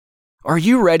Are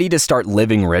you ready to start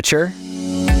living richer?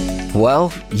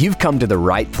 Well, you've come to the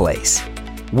right place.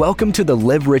 Welcome to the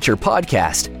Live Richer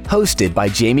podcast, hosted by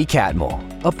Jaime,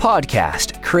 a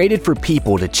podcast created for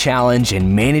people to challenge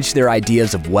and manage their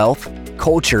ideas of wealth,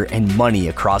 culture, and money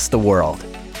across the world,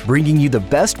 bringing you the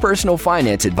best personal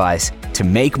finance advice to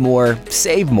make more,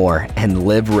 save more, and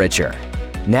live richer.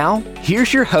 Now,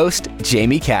 here's your host,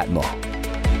 Jamil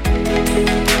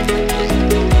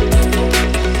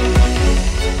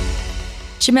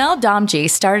Jamil Damji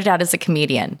started out as a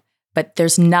comedian, but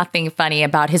there's nothing funny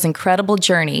about his incredible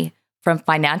journey from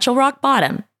financial rock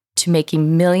bottom to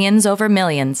making millions over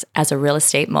millions as a real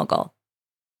estate mogul.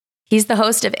 He's the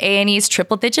host of A&E's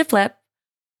Triple Digit Flip,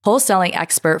 wholesaling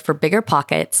expert for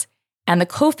BiggerPockets, and the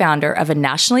co-founder of a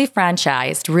nationally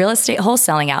franchised real estate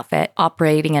wholesaling outfit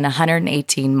operating in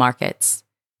 118 markets.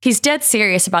 He's dead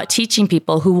serious about teaching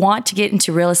people who want to get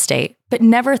into real estate, but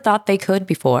never thought they could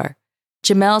before.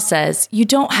 Jamil says you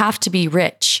don't have to be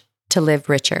rich to live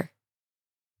richer.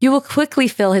 You will quickly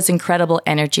feel his incredible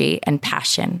energy and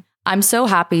passion. I'm so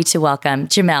happy to welcome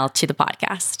Jamil to the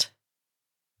podcast.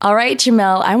 All right,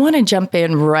 Jamil, I want to jump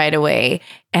in right away.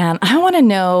 And I want to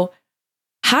know,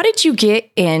 how did you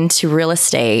get into real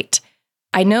estate?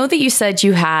 I know that you said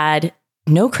you had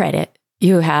no credit,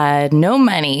 you had no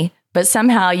money, but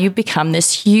somehow you've become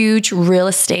this huge real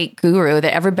estate guru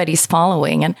that everybody's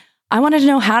following. And I wanted to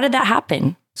know, how did that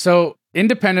happen? So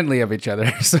independently of each other.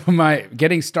 So my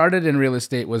getting started in real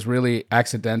estate was really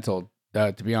accidental,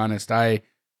 to be honest. I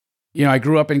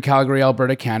grew up in Calgary,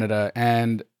 Alberta, Canada,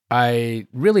 and I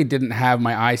really didn't have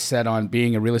my eyes set on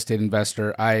being a real estate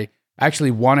investor. I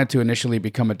actually wanted to initially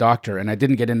become a doctor, and I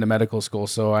didn't get into medical school.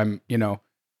 So I'm,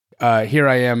 here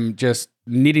I am just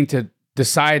needing to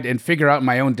decide and figure out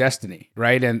my own destiny,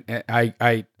 right? And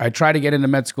I try to get into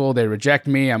med school. They reject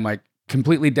me. I'm like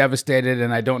completely devastated,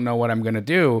 and I don't know what I'm going to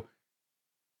do.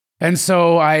 And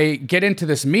so I get into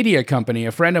this media company.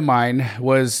 A friend of mine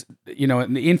was, in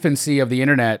the infancy of the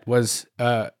internet,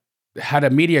 had a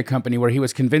media company where he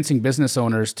was convincing business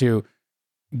owners to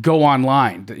go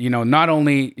online. Not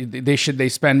only they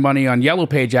spend money on yellow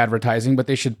page advertising, but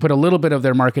they should put a little bit of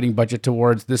their marketing budget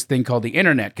towards this thing called the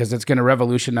internet, because it's going to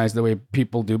revolutionize the way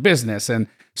people do business. And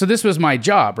so this was my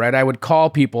job, right? I would call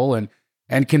people and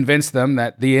convince them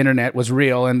that the internet was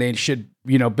real and they should,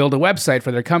 build a website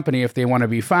for their company if they want to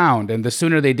be found. And the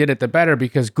sooner they did it, the better,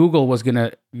 because Google was going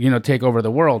to, take over the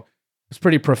world. It's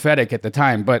pretty prophetic at the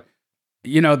time. But,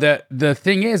 the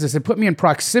thing is it put me in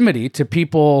proximity to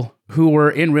people who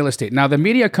were in real estate. Now, the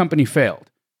media company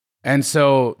failed. And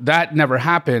so that never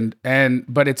happened.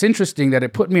 But it's interesting that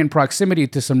it put me in proximity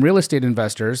to some real estate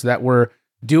investors that were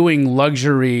doing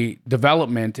luxury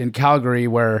development in Calgary,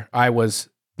 where I was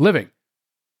living.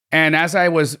 And as I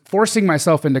was forcing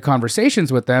myself into conversations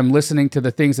with them, listening to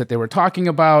the things that they were talking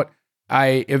about,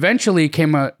 I eventually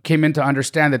came in to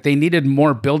understand that they needed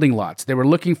more building lots. They were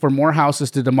looking for more houses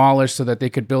to demolish so that they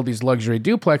could build these luxury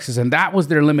duplexes, and that was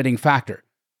their limiting factor.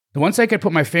 And once I could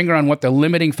put my finger on what the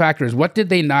limiting factor is, what did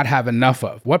they not have enough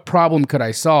of? What problem could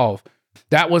I solve?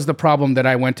 That was the problem that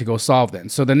I went to go solve then.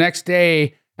 So the next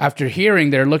day, after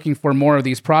hearing they're looking for more of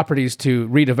these properties to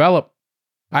redevelop,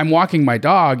 I'm walking my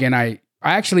dog, and I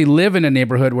actually live in a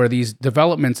neighborhood where these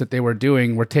developments that they were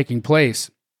doing were taking place.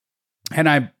 And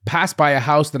I passed by a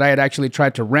house that I had actually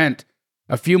tried to rent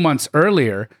a few months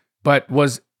earlier, but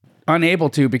was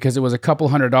unable to because it was a couple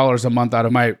 $100s a month out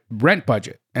of my rent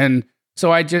budget. And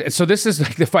so so this is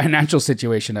like the financial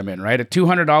situation I'm in, right? At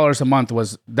 $200 a month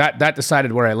was that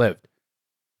decided where I lived.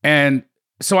 And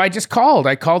so I just called.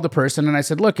 I called the person and I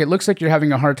said, look, it looks like you're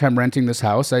having a hard time renting this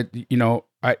house. I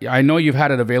know you've had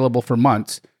it available for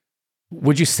months.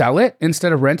 Would you sell it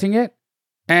instead of renting it?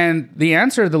 And the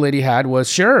answer the lady had was,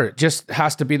 sure, it just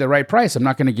has to be the right price. I'm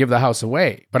not going to give the house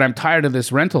away, but I'm tired of this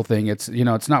rental thing. It's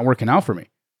not working out for me.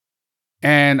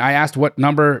 And I asked what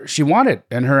number she wanted,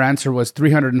 and her answer was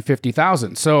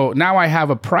 $350,000. So now I have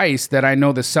a price that I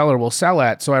know the seller will sell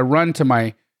at. So I run to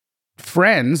my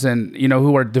friends and,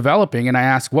 who are developing, and I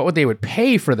ask what they would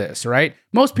pay for this, right?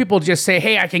 Most people just say,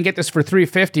 hey, I can get this for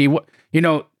 $350.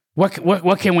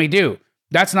 What can we do?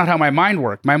 That's not how my mind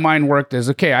worked. My mind worked as,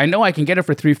 okay, I know I can get it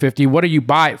for $350. What do you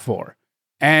buy it for?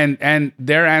 And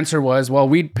their answer was, well,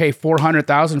 we'd pay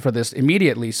 $400,000 for this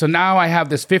immediately. So now I have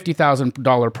this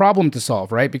 $50,000 problem to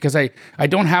solve, right? Because I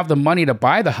don't have the money to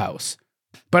buy the house,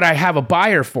 but I have a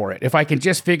buyer for it. If I can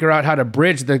just figure out how to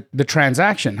bridge the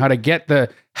transaction, how to get the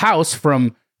house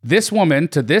from this woman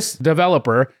to this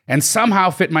developer and somehow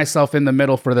fit myself in the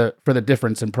middle for the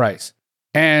difference in price.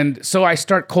 And so I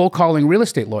start cold calling real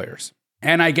estate lawyers.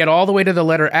 And I get all the way to the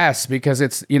letter S because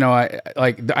it's,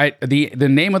 the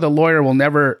name of the lawyer will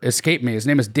never escape me. His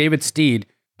name is David Steed.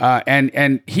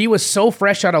 And he was so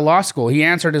fresh out of law school, he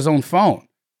answered his own phone.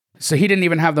 So he didn't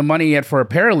even have the money yet for a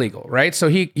paralegal, right? So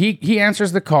he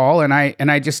answers the call, and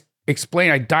I just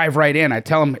explain, I dive right in. I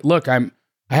tell him, look, I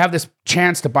have this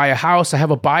chance to buy a house. I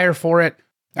have a buyer for it.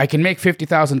 I can make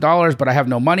 $50,000, but I have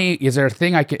no money. Is there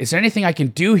anything I can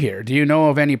do here? Do you know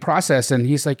of any process? And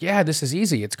he's like, yeah, this is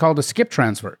easy. It's called a skip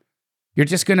transfer. You're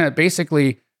just going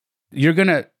to you're going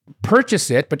to purchase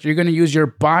it, but you're going to use your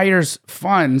buyer's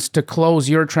funds to close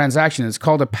your transaction. It's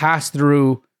called a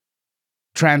pass-through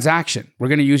transaction. We're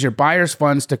going to use your buyer's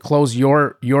funds to close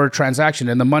your transaction,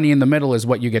 and the money in the middle is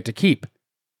what you get to keep.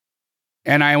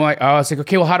 And I was like,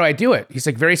 okay, well, how do I do it? He's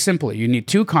like, very simply. You need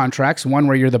 2 contracts, one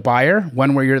where you're the buyer,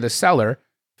 one where you're the seller.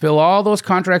 Fill all those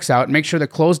contracts out, make sure the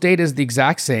close date is the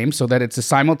exact same so that it's a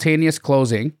simultaneous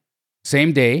closing,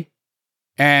 same day,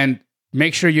 and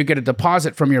make sure you get a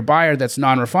deposit from your buyer that's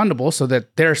non-refundable so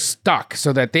that they're stuck,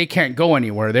 so that they can't go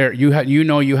anywhere. You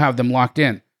have them locked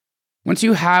in. Once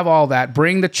you have all that,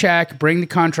 bring the check, bring the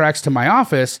contracts to my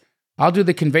office. I'll do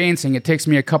the conveyancing. It takes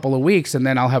me a couple of weeks, and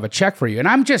then I'll have a check for you. And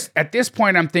I'm just, at this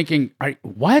point, I'm thinking,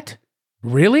 what?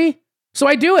 Really? So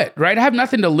I do it, right? I have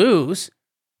nothing to lose.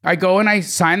 I go and I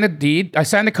sign the deed. I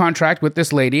sign the contract with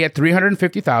this lady at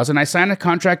 $350,000. I sign a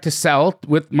contract to sell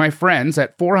with my friends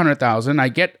at $400,000. I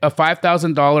get a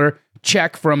 $5,000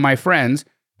 check from my friends,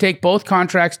 take both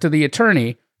contracts to the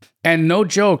attorney. And no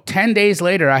joke, 10 days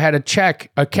later, I had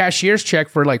a cashier's check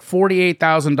for like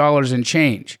 $48,000 in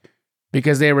change,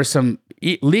 because there were some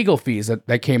legal fees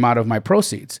that came out of my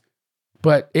proceeds.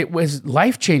 But it was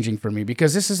life-changing for me,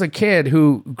 because this is a kid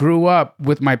who grew up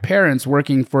with my parents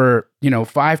working for,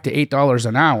 $5 to $8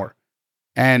 an hour.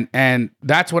 And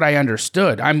that's what I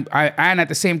understood. And at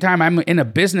the same time, I'm in a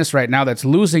business right now that's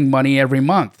losing money every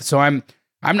month. So I'm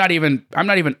not even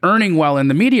earning well in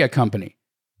the media company.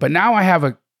 But now I have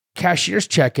a cashier's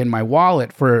check in my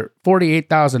wallet for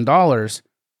 $48,000.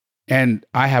 And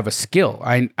I have a skill.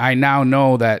 I now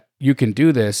know that you can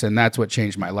do this, and that's what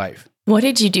changed my life. What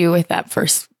did you do with that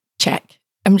first check?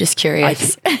 I'm just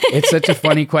curious. It's such a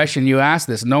funny question. You asked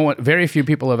this. Very few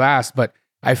people have asked, but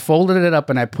I folded it up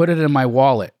and I put it in my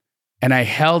wallet, and I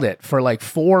held it for like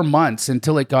 4 months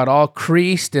until it got all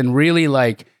creased and really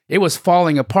like it was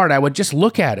falling apart. I would just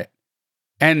look at it.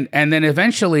 And then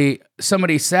eventually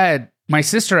somebody said, my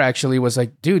sister actually was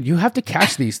like, dude, you have to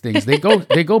cash these things. They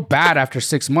go bad after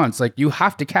 6 months. Like, you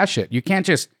have to cash it. You can't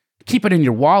just keep it in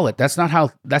your wallet. That's not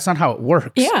how it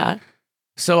works. Yeah.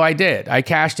 So I did. I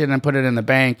cashed it and put it in the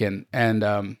bank, and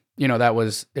that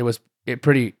was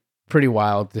pretty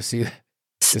wild to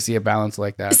see a balance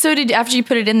like that. So after you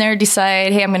put it in there,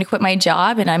 decide, hey, I'm going to quit my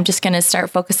job and I'm just going to start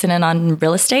focusing in on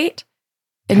real estate?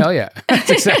 Hell yeah. That's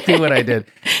exactly what I did.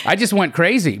 I just went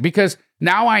crazy because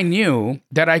now I knew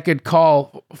that I could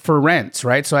call for rents,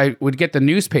 right? So I would get the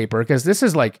newspaper, because this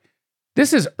is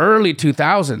early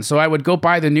 2000s. So I would go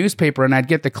buy the newspaper and I'd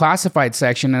get the classified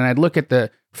section, and I'd look at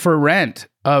the for rent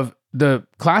of the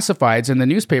classifieds in the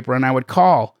newspaper, and I would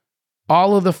call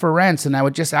all of the for rents, and I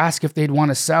would just ask if they'd want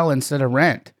to sell instead of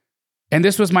rent. And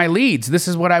this was my leads. This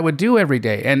is what I would do every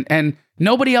day. And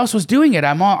nobody else was doing it.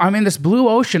 I'm in this blue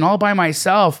ocean all by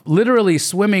myself, literally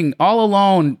swimming all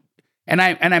alone. And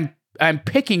I'm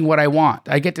picking what I want.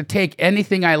 I get to take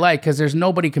anything I like because there's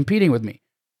nobody competing with me.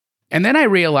 And then I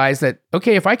realized that,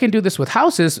 okay, if I can do this with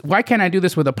houses, why can't I do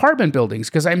this with apartment buildings?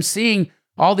 Because I'm seeing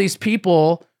all these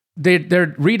people, they're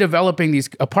redeveloping these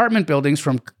apartment buildings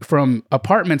from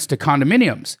apartments to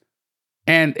condominiums.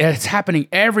 And it's happening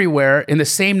everywhere in the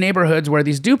same neighborhoods where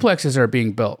these duplexes are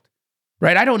being built,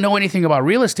 right? I don't know anything about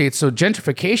real estate, so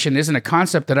gentrification isn't a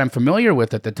concept that I'm familiar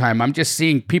with at the time. I'm just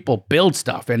seeing people build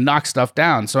stuff and knock stuff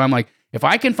down. So I'm like, if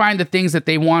I can find the things that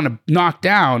they want to knock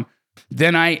down,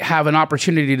 then I have an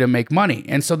opportunity to make money.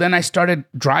 And so then I started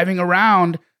driving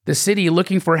around the city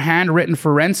looking for handwritten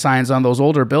for rent signs on those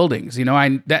older buildings.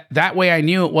 That way I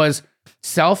knew it was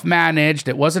self-managed.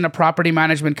 It wasn't a property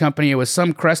management company. It was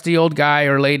some crusty old guy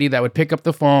or lady that would pick up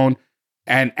the phone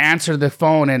and answer the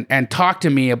phone and talk to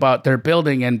me about their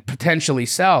building and potentially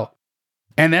sell.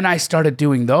 And then I started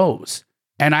doing those.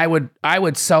 And I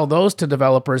would sell those to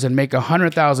developers and make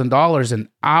 $100,000 in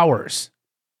hours.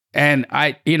 And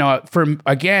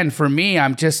for me,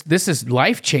 this is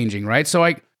life-changing, right? So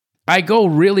I go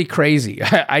really crazy.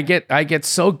 I get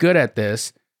so good at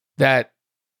this that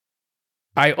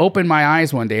I open my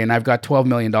eyes one day and I've got $12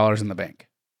 million in the bank.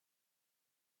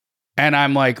 And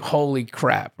I'm like, holy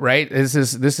crap, right? This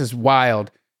is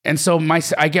wild. And so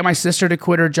I get my sister to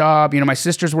quit her job. My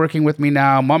sister's working with me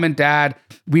now. Mom and dad,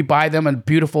 we buy them a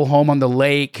beautiful home on the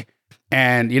lake.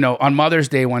 And, on Mother's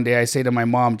Day one day, I say to my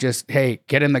mom, just, hey,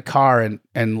 get in the car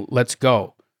and let's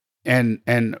go. And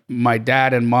my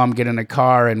dad and mom get in a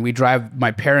car and we drive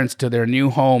my parents to their new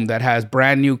home that has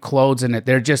brand new clothes in it.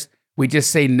 We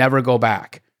just say, never go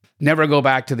back. Never go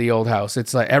back to the old house.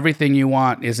 It's like everything you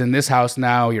want is in this house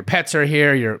now. Your pets are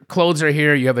here. Your clothes are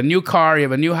here. You have a new car. You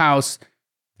have a new house.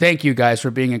 Thank you guys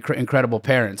for being incredible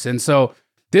parents. And so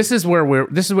this is where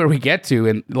we get to,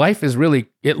 and life is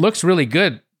it looks really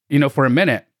good, for a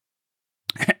minute.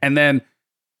 And then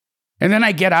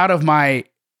I get out of my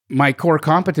core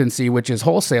competency, which is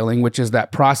wholesaling, which is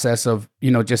that process of,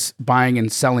 just buying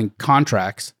and selling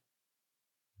contracts.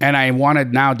 And I want to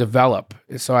now develop.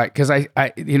 So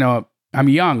I'm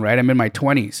young, right? I'm in my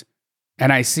 20s,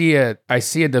 and I see a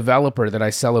developer that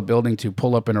I sell a building to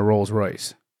pull up in a Rolls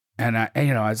Royce. And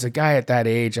as a guy at that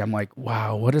age, I'm like,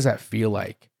 wow, what does that feel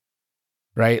like?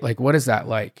 Right? Like, what is that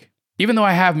like? Even though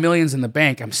I have millions in the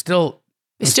bank, I'm still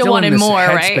wanted more,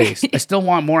 right? I still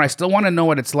want more. I still want to know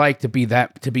what it's like to be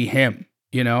him,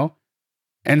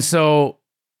 And so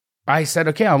I said,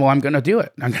 okay, well, I'm going to do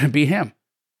it. I'm going to be him.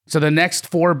 So the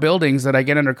next 4 buildings that I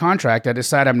get under contract, I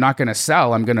decide I'm not going to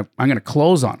sell. I'm going to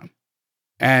close on them.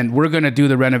 And we're going to do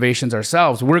the renovations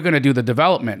ourselves. We're going to do the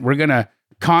development. We're going to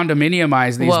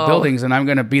condominiumize these buildings, and I'm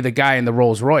going to be the guy in the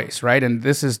Rolls Royce, right? And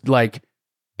this is like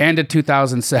end of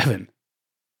 2007.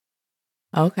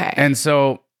 Okay. And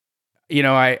so,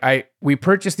 we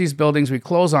purchase these buildings, we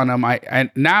close on them.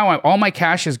 All my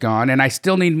cash is gone, and I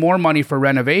still need more money for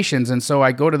renovations. And so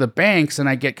I go to the banks and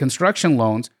I get construction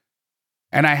loans,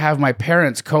 and I have my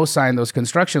parents co-sign those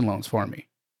construction loans for me.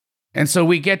 And so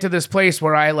we get to this place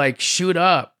where I shoot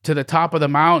up to the top of the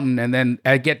mountain, and then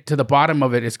I get to the bottom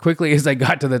of it as quickly as I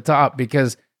got to the top,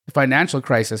 because the financial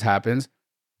crisis happens,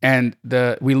 and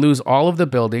we lose all of the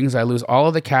buildings. I lose all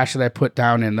of the cash that I put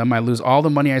down in them. I lose all the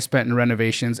money I spent in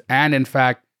renovations. And in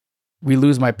fact, we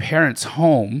lose my parents'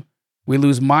 home. We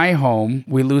lose my home.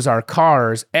 We lose our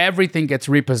cars. Everything gets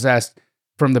repossessed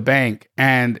from the bank.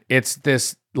 And it's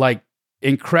this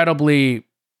incredibly,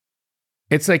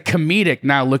 it's comedic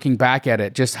now looking back at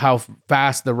it, just how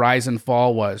fast the rise and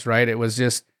fall was, right? It was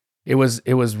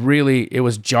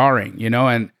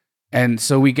jarring, and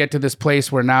so we get to this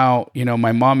place where now,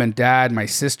 my mom and dad, my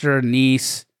sister,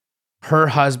 niece, her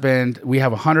husband, we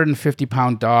have a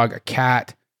 150-pound dog, a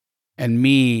cat, and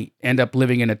me end up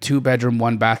living in a 2-bedroom,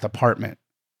 1-bath apartment.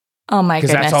 Oh my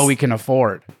goodness. Because that's all we can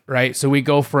afford, right? So we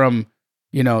go from,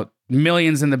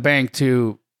 millions in the bank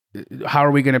to how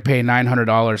are we going to pay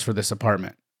 $900 for this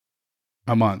apartment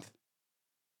a month?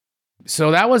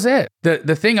 So that was it.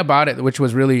 The thing about it, which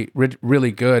was really,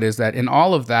 really good, is that in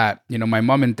all of that, my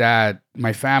mom and dad,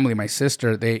 my family, my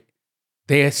sister,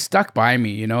 they stuck by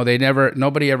me.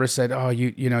 Nobody ever said, oh,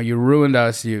 you ruined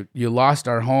us. You lost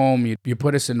our home. You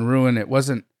put us in ruin. It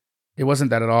wasn't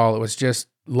that at all. It was just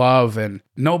love, and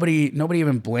nobody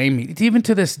even blamed me. Even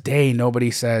to this day, nobody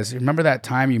says, remember that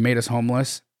time you made us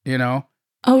homeless?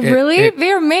 Oh, really?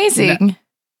 They're amazing.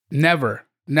 Never.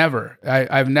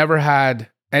 I've never had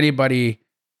anybody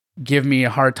give me a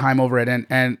hard time over it.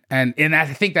 And I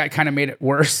think that kind of made it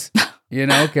worse,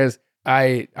 because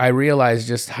I realized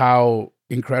just how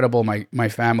incredible my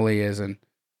family is. And,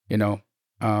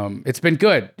 it's been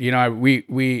good.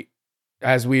 We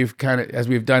as we've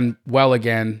done well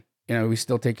again, we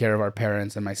still take care of our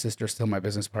parents, and my sister's still my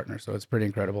business partner. So it's pretty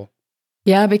incredible.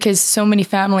 Yeah, because so many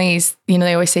families,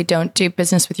 they always say, don't do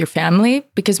business with your family,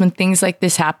 because when things like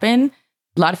this happen,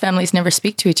 a lot of families never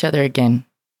speak to each other again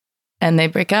and they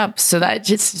break up. So that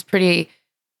just is pretty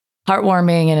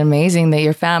heartwarming and amazing that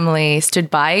your family stood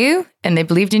by you and they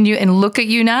believed in you, and look at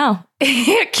you now,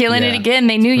 killing it again.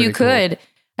 They knew you could. Cool.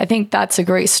 I think that's a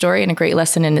great story and a great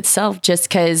lesson in itself. Just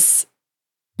because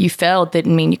you failed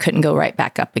didn't mean you couldn't go right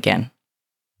back up again.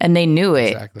 And they knew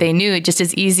it. Exactly. They knew it just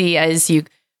as easy as you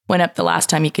went up the last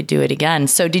time, you could do it again.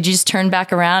 So did you just turn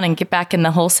back around and get back in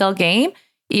the wholesale game,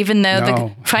 even though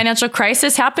the financial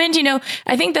crisis happened?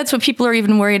 I think that's what people are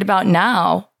even worried about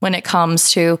now when it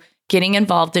comes to getting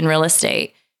involved in real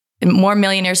estate. And more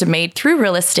millionaires are made through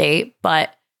real estate,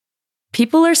 but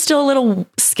people are still a little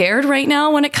scared right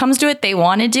now when it comes to it. They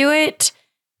want to do it.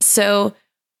 So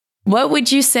what would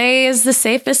you say is the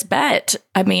safest bet?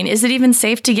 I mean, is it even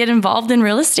safe to get involved in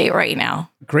real estate right now?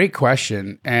 Great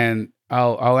question. And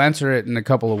I'll answer it in a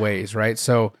couple of ways, right?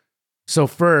 So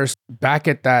first, back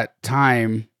at that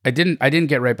time, I didn't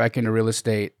get right back into real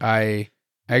estate. I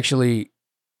actually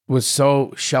was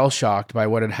so shell-shocked by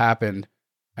what had happened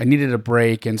I needed a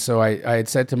break. And so I had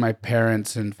said to my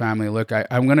parents and family, look,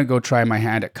 I'm going to go try my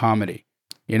hand at comedy.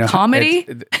 You know, comedy?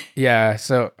 Yeah.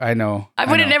 So I know. I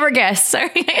would have never guessed. Sorry,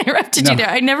 I interrupted you there.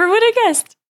 I never would have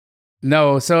guessed.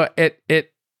 No. So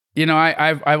you know,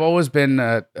 I've always been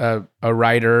a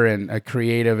writer and a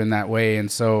creative in that way.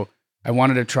 And so I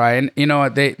wanted to try, and you know,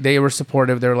 they were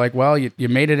supportive. They're like, well, you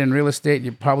made it in real estate.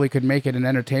 You probably could make it in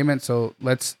entertainment. So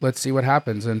let's see what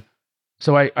happens. And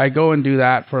so I go and do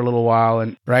that for a little while,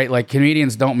 and right, like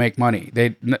comedians don't make money.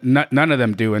 None of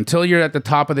them do until you're at the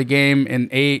top of the game in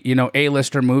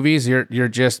A-lister movies. You're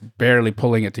just barely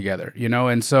pulling it together, you know.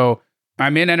 And so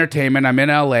I'm in entertainment. I'm in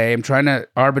LA. I'm trying to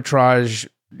arbitrage,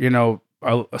 you know,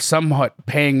 somewhat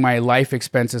paying my life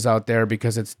expenses out there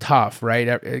because it's tough,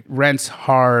 right? Rent's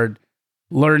hard.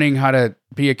 Learning how to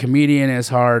be a comedian is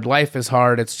hard. Life is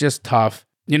hard. It's just tough.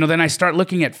 You know, then I start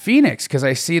looking at Phoenix because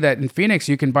I see that in Phoenix,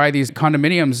 you can buy these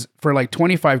condominiums for like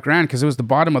 25 grand because it was the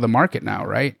bottom of the market now,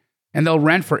 right? And they'll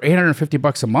rent for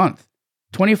 $850 a month.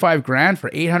 25 grand for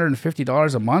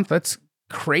 $850 a month? That's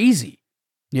crazy.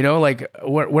 You know, like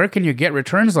where can you get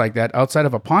returns like that outside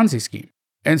of a Ponzi scheme?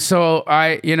 And so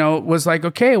I, you know, was like,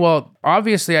 okay, well,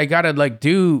 obviously I gotta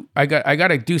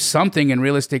do something in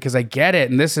real estate because I get it.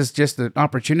 And this is just an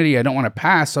opportunity I don't want to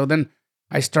pass. So then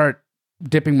I start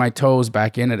dipping my toes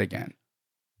back in it again.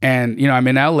 And, you know, I'm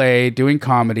in LA doing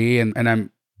comedy and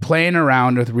I'm playing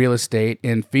around with real estate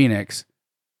in Phoenix.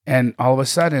 And all of a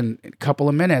sudden, in a couple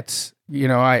of minutes, you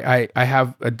know, I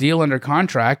have a deal under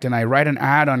contract and I write an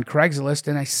ad on Craigslist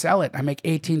and I sell it. I make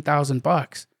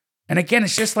 $18,000. And again,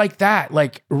 it's just like that,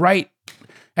 like, right.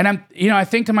 And I'm, you know, I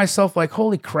think to myself, like,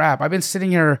 holy crap, I've been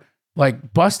sitting here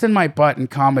like busting my butt in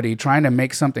comedy, trying to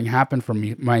make something happen for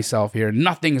myself here.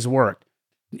 Nothing's worked.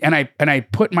 And I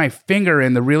put my finger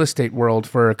in the real estate world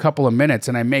for a couple of minutes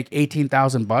and I make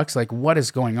 $18,000. Like, what is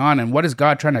going on? And what is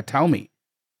God trying to tell me?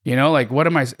 You know, like, what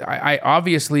am I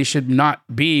obviously should not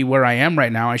be where I am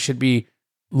right now. I should be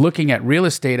looking at real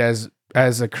estate as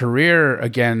a career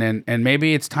again. And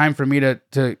maybe it's time for me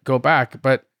to go back.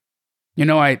 But, you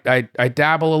know, I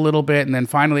dabble a little bit. And then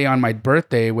finally on my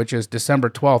birthday, which is December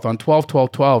 12th, on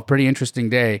 12/12/12, pretty interesting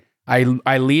day,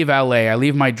 I leave LA. I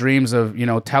leave my dreams of, you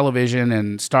know, television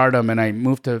and stardom, and I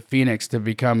move to Phoenix to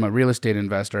become a real estate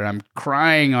investor. I'm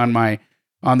crying on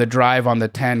the drive on the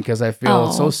 10 because I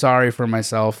feel so sorry for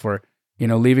myself for, you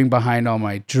know, leaving behind all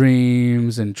my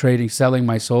dreams and selling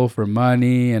my soul for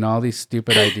money and all these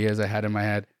stupid ideas I had in my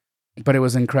head. But it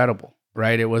was incredible,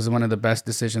 right? It was one of the best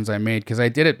decisions I made because I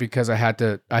did it because I had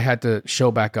to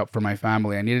show back up for my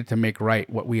family. I needed to make right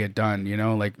what we had done, you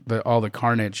know, like all the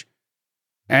carnage.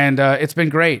 And it's been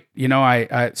great. You know,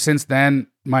 I since then,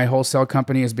 my wholesale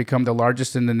company has become the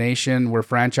largest in the nation. We're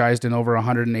franchised in over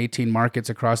 118 markets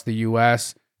across the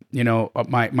U.S. You know,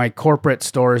 my corporate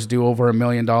stores do over $1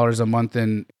 million a month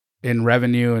in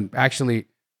revenue. And actually,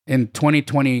 in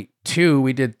 2022,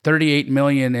 we did $38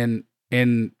 million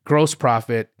in gross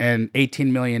profit and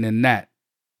 $18 million in net.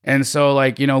 And so,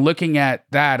 like, you know, looking at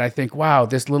that, I think, wow,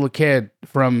 this little kid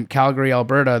from Calgary,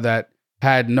 Alberta, that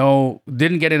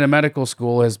didn't get into medical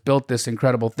school, has built this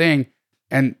incredible thing.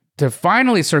 And to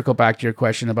finally circle back to your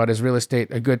question about, is real estate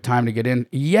a good time to get in?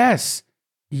 Yes,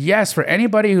 for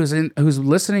anybody who's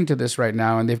listening to this right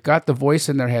now and they've got the voice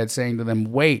in their head saying to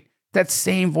them, wait, that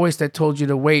same voice that told you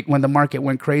to wait when the market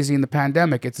went crazy in the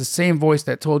pandemic, it's the same voice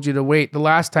that told you to wait the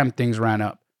last time things ran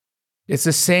up. It's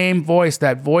the same voice,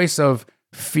 that voice of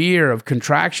fear, of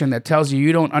contraction that tells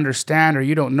you don't understand or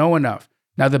you don't know enough.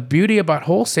 Now, the beauty about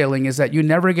wholesaling is that you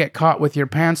never get caught with your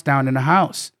pants down in a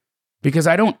house because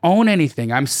I don't own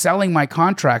anything. I'm selling my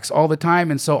contracts all the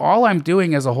time. And so all I'm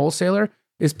doing as a wholesaler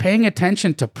is paying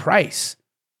attention to price,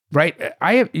 right?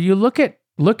 You look at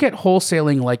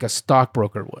wholesaling like a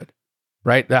stockbroker would,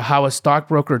 right? How a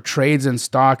stockbroker trades in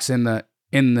stocks in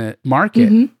the market.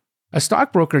 Mm-hmm. A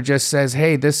stockbroker just says,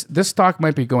 hey, this stock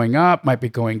might be going up, might be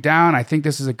going down. I think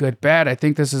this is a good bet. I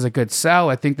think this is a good sell.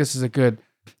 I think this is a good...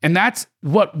 And that's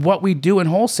what we do in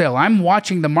wholesale. I'm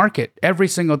watching the market every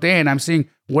single day and I'm seeing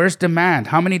where's demand,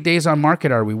 how many days on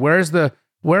market are we, where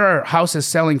are houses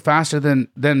selling faster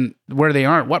than where they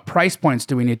aren't, what price points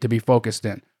do we need to be focused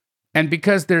in? And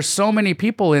because there's so many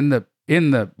people in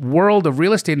the world of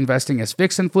real estate investing as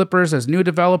fix and flippers, as new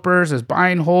developers, as buy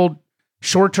and hold,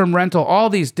 short-term rental,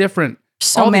 all these different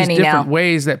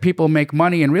ways that people make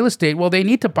money in real estate. Well, they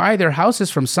need to buy their houses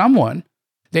from someone.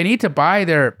 They need to buy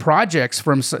their projects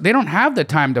they don't have the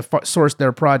time to source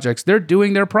their projects. They're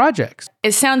doing their projects.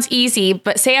 It sounds easy,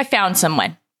 but say I found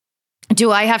someone.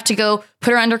 Do I have to go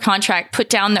put her under contract, put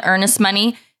down the earnest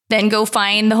money, then go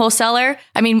find the wholesaler?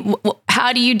 I mean,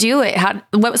 how do you do it?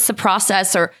 What was the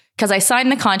process? Or because I signed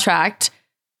the contract,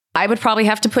 I would probably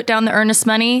have to put down the earnest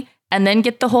money and then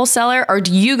get the wholesaler, or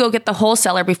do you go get the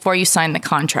wholesaler before you sign the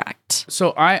contract?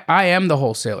 So I am the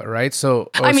wholesaler, right? So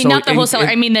I mean, not the wholesaler.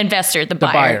 I mean the investor, the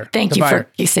buyer. Thank you for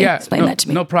explaining that to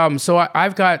me. No problem. So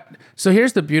so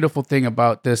here's the beautiful thing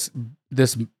about this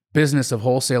business of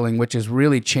wholesaling, which has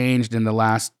really changed in the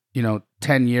last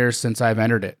 10 years since I've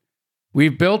entered it.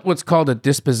 We've built what's called a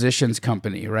dispositions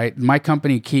company, right? My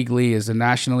company, Keegley, is a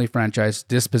nationally franchised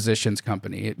dispositions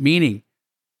company, meaning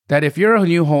that if you're a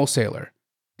new wholesaler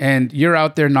and you're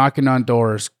out there knocking on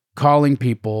doors, calling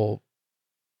people,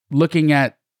 looking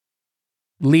at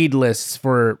lead lists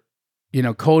for,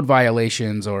 code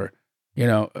violations or,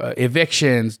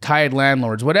 evictions, tied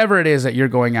landlords, whatever it is that you're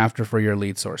going after for your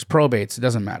lead source, probates, it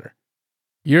doesn't matter.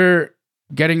 You're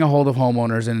getting a hold of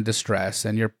homeowners in distress,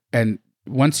 and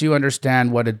once you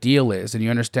understand what a deal is and you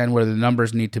understand where the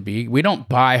numbers need to be, we don't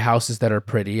buy houses that are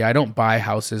pretty. I don't buy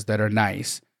houses that are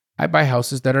nice. I buy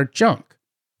houses that are junk.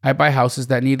 I buy houses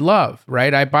that need love,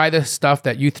 right? I buy the stuff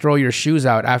that you throw your shoes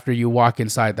out after you walk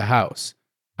inside the house.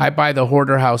 I buy the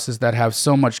hoarder houses that have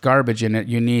so much garbage in it,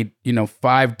 you need,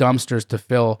 5 dumpsters to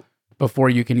fill before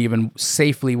you can even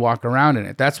safely walk around in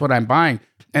it. That's what I'm buying.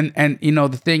 And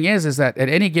the thing is that at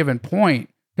any given point,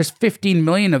 there's 15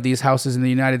 million of these houses in the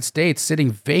United States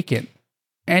sitting vacant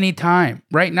anytime.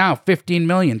 Right now, 15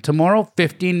 million. Tomorrow,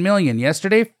 15 million.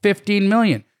 Yesterday, 15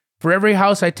 million. For every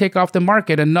house I take off the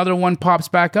market, another one pops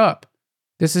back up.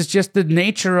 This is just the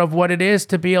nature of what it is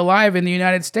to be alive in the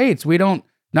United States.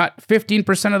 Not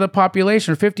 15% of the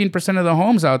population or 15% of the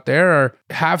homes out there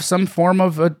have some form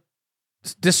of a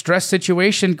distress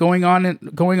situation going on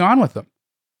with them.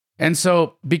 And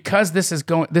so because this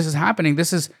is happening,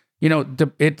 this is,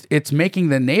 it's making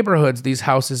the neighborhoods, these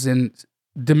houses,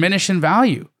 diminish in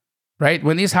value. Right?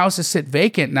 When these houses sit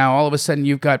vacant now, all of a sudden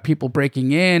you've got people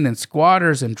breaking in and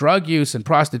squatters and drug use and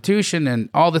prostitution and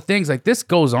all the things like this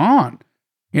goes on.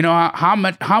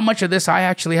 How much of this I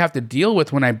actually have to deal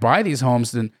with when I buy these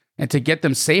homes and to get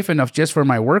them safe enough just for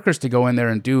my workers to go in there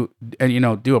and do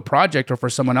a project, or for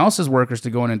someone else's workers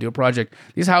to go in and do a project.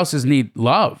 These houses need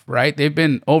love, right? They've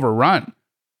been overrun.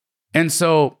 And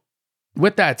so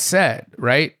with that said,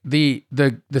 right,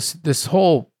 this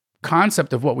whole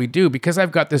concept of what we do, because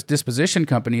I've got this disposition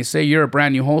company, say you're a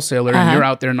brand new wholesaler and you're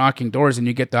out there knocking doors and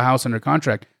you get the house under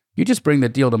contract, you just bring the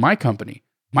deal to my company.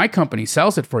 My company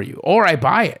sells it for you, or I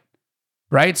buy it,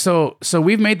 right? So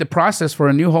we've made the process for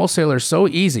a new wholesaler so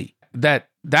easy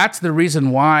that's the reason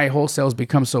why wholesale's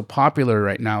become so popular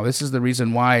right now. This is the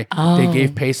reason why they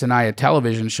gave Pace and I a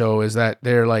television show, is that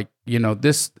they're like,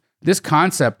 this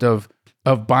concept of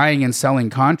buying and selling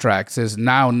contracts is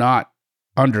now not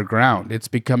underground. It's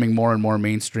becoming more and more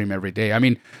mainstream every day. I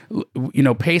mean,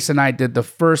 Pace and I did the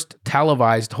first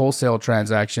televised wholesale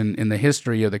transaction in the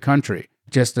history of the country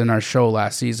just in our show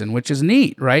last season, which is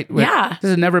neat, right? Yeah.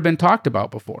 This has never been talked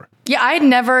about before. Yeah, I had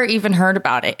never even heard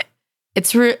about it.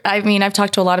 I've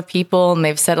talked to a lot of people and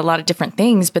they've said a lot of different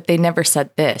things, but they never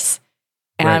said this.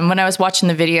 And when I was watching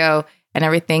the video and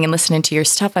everything and listening to your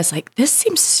stuff, I was like, this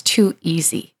seems too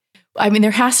easy. I mean,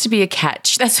 there has to be a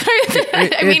catch. That's what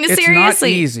I mean. Seriously, it's not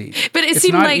easy. But it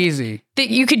seemed like easy. That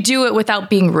you could do it without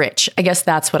being rich. I guess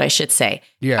that's what I should say.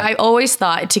 Yeah. I always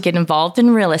thought to get involved in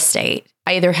real estate,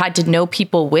 I either had to know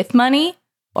people with money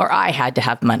or I had to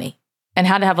have money and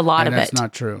had to have a lot of it. That's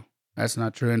not true. That's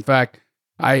not true. In fact,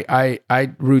 I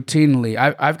routinely,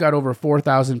 I've got over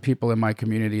 4,000 people in my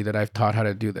community that I've taught how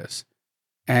to do this.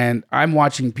 And I'm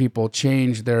watching people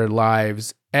change their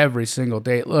lives every single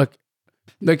day. Look,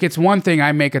 it's one thing,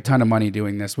 I make a ton of money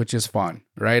doing this, which is fun,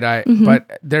 right?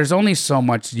 But there's only so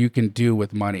much you can do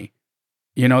with money.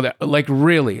 I've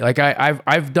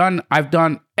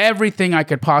done everything I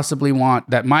could possibly want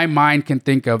that my mind can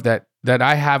think of that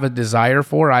I have a desire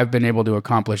for, I've been able to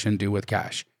accomplish and do with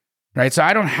cash. Right? So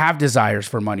I don't have desires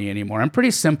for money anymore. I'm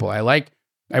pretty simple. I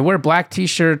wear black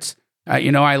t-shirts,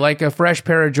 I like a fresh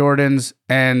pair of Jordans,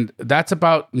 and that's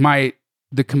about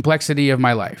the complexity of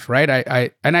my life, right?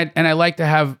 I like to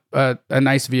have a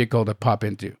nice vehicle to pop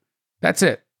into. That's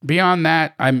it. Beyond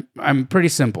that, I'm pretty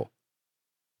simple.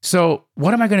 So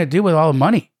what am I going to do with all the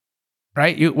money,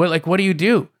 right? What do you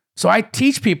do? So I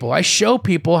teach people, I show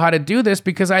people how to do this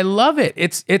because I love it.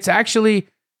 It's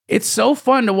so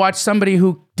fun to watch somebody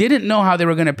who didn't know how they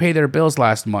were going to pay their bills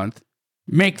last month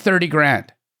make 30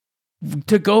 grand.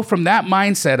 To go from that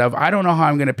mindset of, I don't know how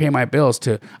I'm going to pay my bills,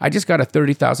 to, I just got a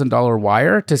 $30,000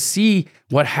 wire, to see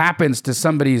what happens to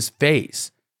somebody's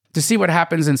face, to see what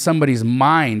happens in somebody's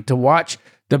mind, to watch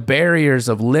the barriers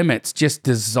of limits just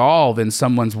dissolve in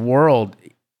someone's world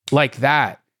like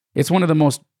that. It's one of the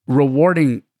most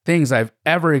rewarding things I've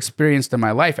ever experienced in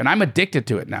my life. And I'm addicted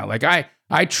to it now. Like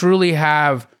I truly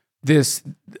have this,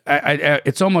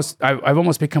 I've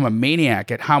almost become a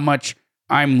maniac at how much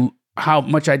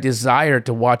I desire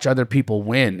to watch other people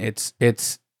win.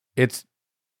 It's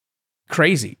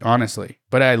crazy, honestly,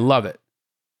 but I love it.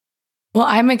 Well,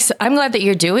 I'm glad that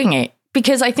you're doing it,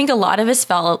 because I think a lot of us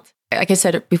felt, like I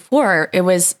said before, it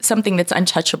was something that's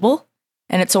untouchable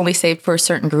and it's only saved for a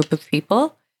certain group of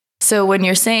people. So when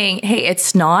you're saying, hey,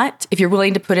 it's not, if you're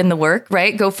willing to put in the work,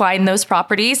 right, go find those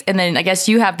properties. And then I guess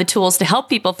you have the tools to help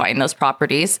people find those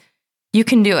properties. You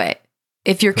can do it.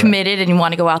 If you're committed and you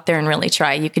want to go out there and really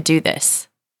try, you could do this.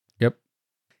 Yep.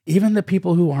 Even the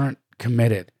people who aren't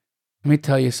committed. Let me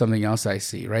tell you something else I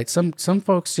see, right? Some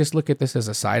folks just look at this as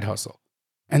a side hustle.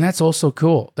 And that's also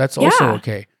cool. That's also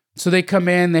okay. So they come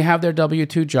in, they have their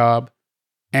W-2 job.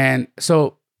 And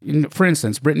so, for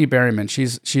instance, Brittany Berryman,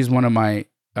 she's one of my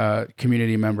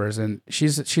community members, and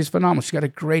she's phenomenal. She's got a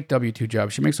great W-2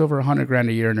 job. She makes over $100,000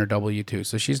 a year in her W-2.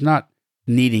 So she's not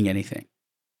needing anything.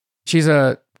 She's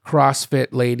a CrossFit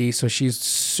lady, so she's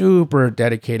super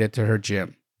dedicated to her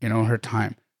gym, her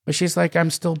time. But she's like,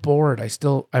 I'm still bored.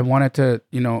 I wanted to,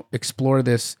 explore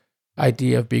this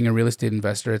idea of being a real estate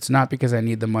investor. It's not because I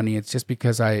need the money. It's just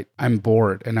because I'm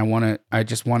bored and I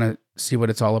just want to see what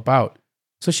it's all about.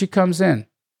 So she comes in.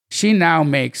 She now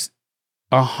makes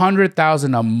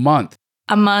 $100,000 a month.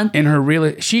 A month? In her real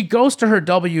estate. She goes to her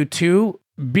W-2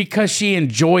 because she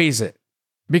enjoys it.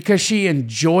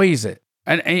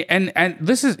 And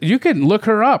this is, you can look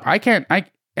her up.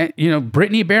 Brittany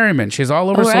Berryman, she's all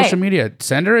over social media.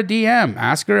 Send her a DM.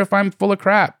 Ask her if I'm full of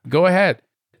crap. Go ahead.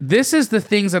 This is the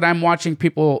things that I'm watching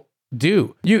people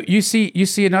do. You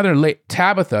see another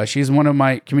Tabitha. She's one of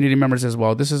my community members as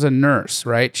well. This is a nurse,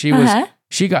 right?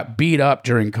 She got beat up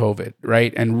during COVID,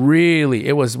 right? And really,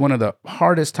 it was one of the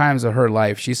hardest times of her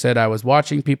life. She said, I was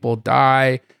watching people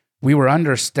die. We were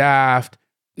understaffed.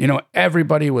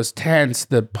 Everybody was tense.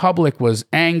 The public was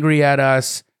angry at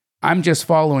us. I'm just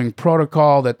following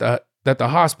protocol that the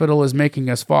hospital is making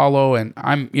us follow. And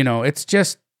it's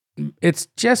just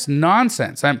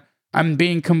nonsense. I'm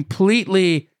being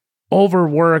completely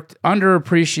overworked,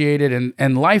 underappreciated,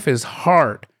 and life is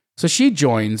hard. So she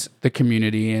joins the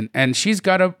community and she's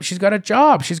got a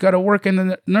job. She's got to work in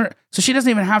the nurse. So she doesn't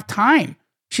even have time.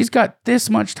 She's got this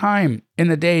much time in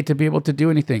the day to be able to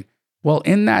do anything. Well,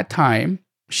 in that time,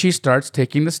 she starts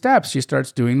taking the steps. She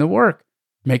starts doing the work,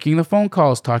 making the phone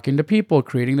calls, talking to people,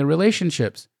 creating the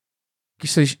relationships.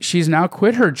 So she's now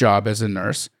quit her job as a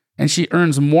nurse, and she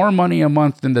earns more money a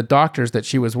month than the doctors that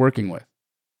she was working with.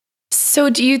 So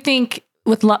do you think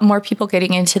with a lot more people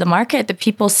getting into the market, that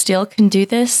people still can do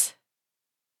this?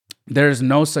 There's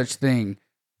no such thing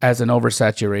as an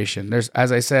oversaturation. There's,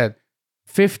 as I said,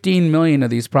 15 million of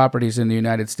these properties in the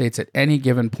United States at any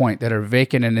given point that are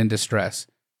vacant and in distress.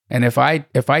 And if I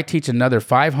teach another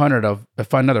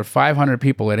 500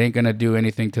 people, it ain't going to do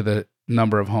anything to the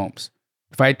number of homes.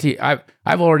 I've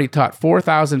already taught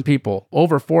 4,000 people,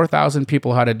 over 4,000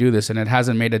 people how to do this, and it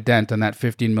hasn't made a dent on that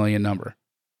 15 million number.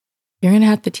 You're going to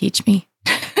have to teach me.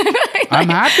 I'm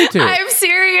happy to. I'm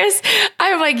serious.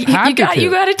 I'm like, you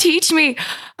got to teach me.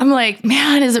 I'm like,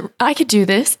 man, I could do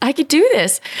this. I could do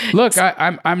this. Look,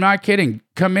 I'm not kidding.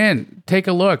 Come in, take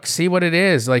a look, see what it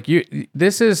is. Like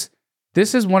this is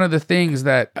one of the things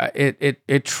that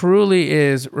it truly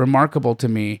is remarkable to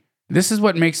me. This is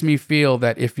what makes me feel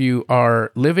that if you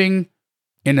are living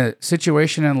in a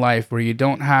situation in life where you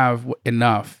don't have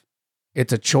enough,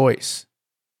 it's a choice.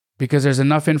 Because there's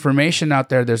enough information out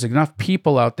there, there's enough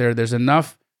people out there, there's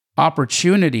enough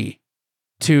opportunity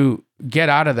to get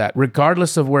out of that,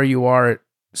 regardless of where you are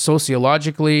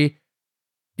sociologically,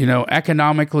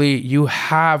 economically, you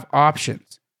have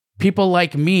options. People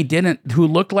like me who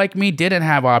looked like me didn't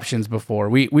have options before.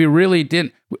 We really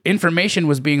didn't. Information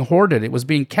was being hoarded. It was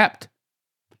being kept.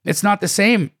 It's not the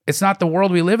same. It's not the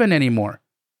world we live in anymore.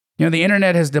 The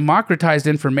internet has democratized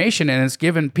information and it's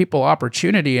given people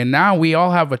opportunity. And now we all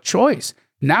have a choice.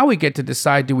 Now we get to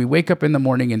decide, do we wake up in the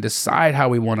morning and decide how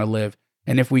we want to live?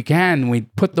 And if we can, we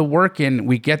put the work in,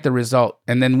 we get the result.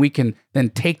 And then we can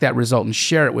then take that result and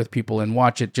share it with people and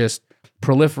watch it just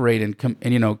proliferate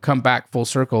and come back full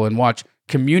circle and watch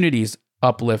communities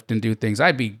uplift and do things.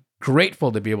 I'd be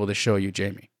grateful to be able to show you,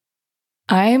 Jamie.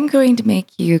 I'm going to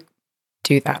make you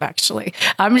do that, actually.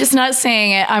 I'm just not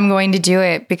saying it. I'm going to do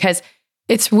it because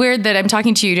it's weird that I'm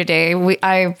talking to you today.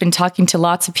 I've been talking to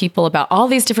lots of people about all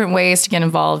these different ways to get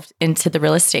involved into the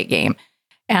real estate game.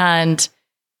 And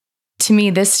to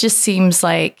me, this just seems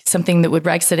like something that would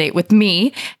resonate with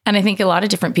me. And I think a lot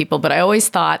of different people, but I always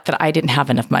thought that I didn't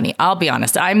have enough money. I'll be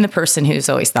honest. I'm the person who's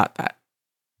always thought that.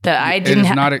 that I didn't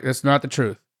have. It's not the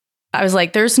truth. I was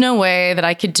like, there's no way that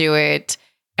I could do it.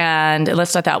 And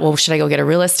unless I thought, well, should I go get a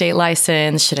real estate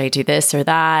license? Should I do this or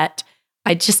that?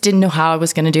 I just didn't know how I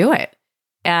was going to do it.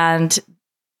 And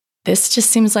this just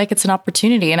seems like it's an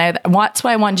opportunity. And that's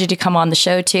why I wanted you to come on the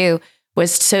show too,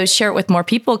 was to share it with more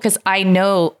people, because I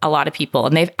know a lot of people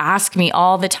and they've asked me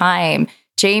all the time,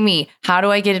 Jaime, how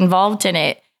do I get involved in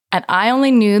it? And I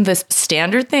only knew the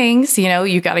standard things,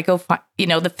 you got to go find,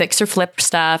 the fix or flip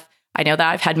stuff. I know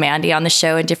that I've had Mandy on the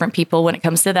show and different people when it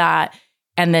comes to that.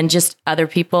 And then just other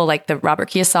people like the Robert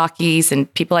Kiyosaki's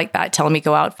and people like that telling me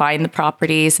go out, find the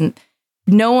properties. And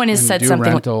no one has said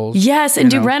something. Rentals, yes.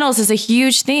 And do rentals is a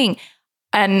huge thing.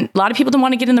 And a lot of people don't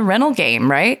want to get in the rental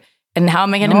game, right? And how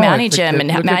am I going to manage them and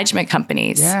have management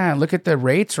companies? Yeah. Look at the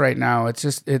rates right now.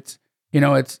 Here's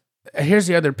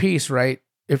the other piece, right?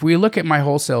 If we look at my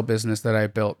wholesale business that I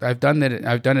built, I've done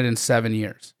it in 7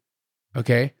 years.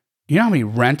 Okay. You know how many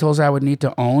rentals I would need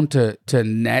to own to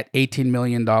net $18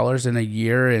 million in a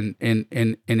year in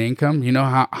income? You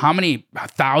know how many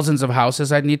thousands of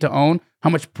houses I'd need to own? How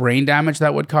much brain damage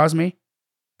that would cause me?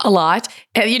 A lot.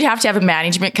 And you'd have to have a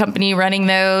management company running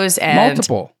those. And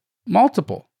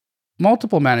multiple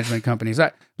management companies.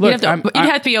 You'd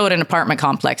have to be owning apartment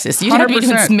complexes. You'd have to be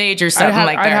doing some major something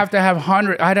like that. I'd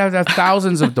have to have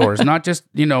thousands of doors, not just,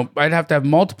 I'd have to have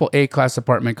multiple A-class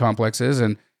apartment complexes,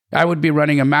 and I would be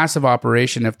running a massive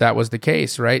operation if that was the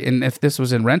case, right? And if this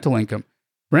was in rental income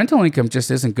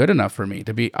just isn't good enough for me,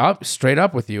 to be straight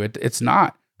up with you. It's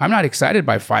not. I'm not excited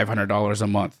by $500 a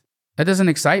month. That doesn't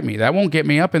excite me. That won't get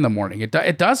me up in the morning.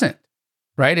 It doesn't,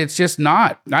 right? It's just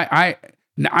not.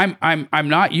 I'm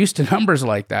not used to numbers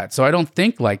like that, so I don't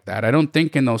think like that. I don't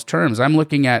think in those terms. I'm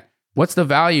looking at what's the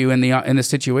value in the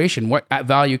situation. What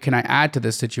value can I add to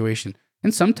this situation?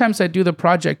 And sometimes I do the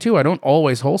project too. I don't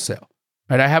always wholesale.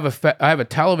 Right? I have a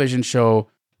television show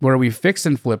where we fix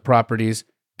and flip properties,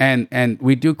 and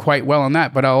we do quite well on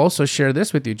that. But I'll also share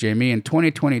this with you, Jaime. In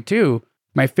 2022,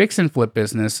 my fix and flip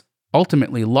business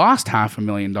ultimately lost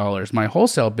 $500,000. My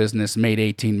wholesale business made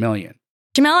 $18 million.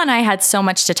 Jamil and I had so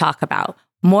much to talk about,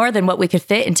 more than what we could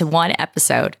fit into one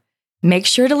episode. Make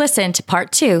sure to listen to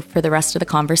part 2 for the rest of the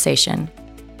conversation.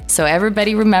 So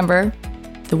everybody remember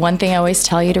the one thing I always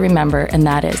tell you to remember, and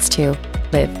that is to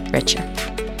live richer.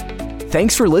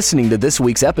 Thanks for listening to this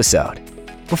week's episode.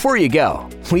 Before you go,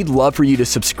 we'd love for you to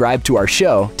subscribe to our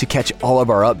show to catch all of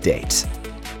our updates.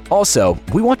 Also,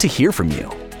 we want to hear from you.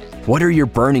 What are your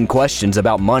burning questions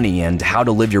about money and how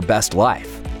to live your best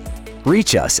life?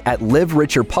 Reach us at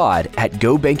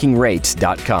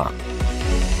livericherpod@gobankingrates.com.